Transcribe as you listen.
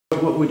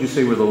what would you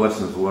say were the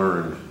lessons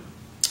learned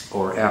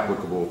or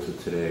applicable to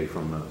today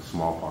from the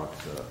smallpox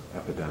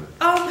epidemic?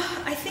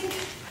 I think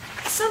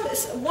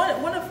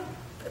one of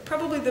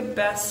probably the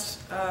best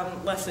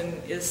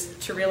lesson is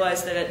to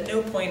realize that at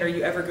no point are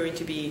you ever going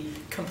to be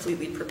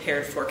completely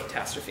prepared for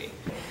catastrophe.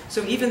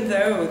 So even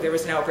though there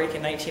was an outbreak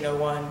in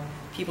 1901,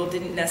 people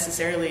didn't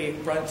necessarily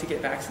run to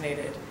get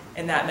vaccinated,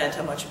 and that meant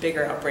a much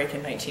bigger outbreak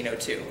in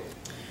 1902.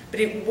 But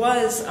it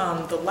was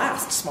the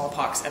last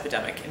smallpox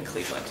epidemic in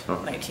Cleveland,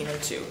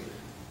 1902.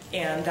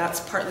 And that's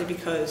partly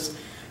because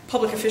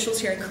public officials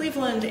here in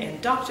Cleveland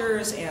and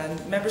doctors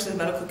and members of the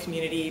medical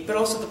community, but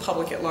also the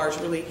public at large,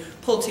 really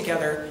pulled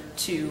together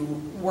to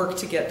work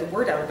to get the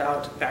word out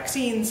about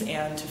vaccines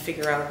and to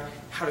figure out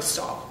how to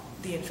stop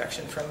the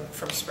infection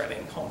from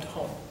spreading home to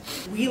home.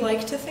 We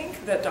like to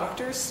think that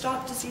doctors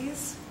stop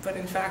disease, but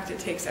in fact it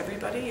takes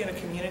everybody in a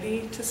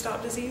community to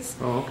stop disease.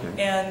 Oh,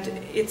 okay. And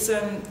it's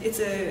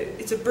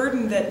a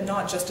burden that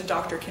not just a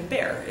doctor can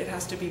bear. It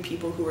has to be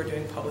people who are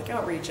doing public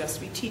outreach, it has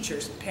to be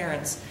teachers,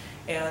 parents,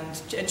 and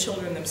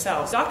children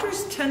themselves.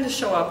 Doctors tend to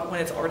show up when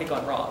it's already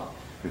gone wrong.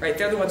 Right?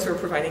 They're the ones who are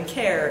providing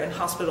care in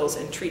hospitals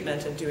and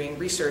treatment and doing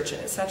research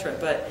and etc.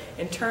 But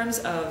in terms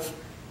of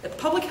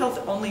public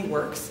health only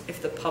works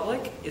if the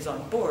public is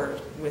on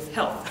board with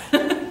health.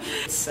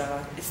 It's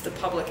the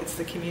public, it's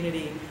the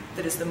community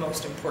that is the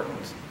most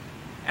important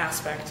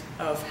aspect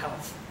of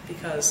health,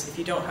 because if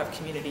you don't have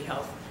community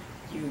health,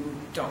 you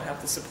don't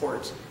have the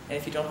support, and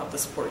if you don't have the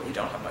support, you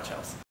don't have much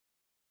else.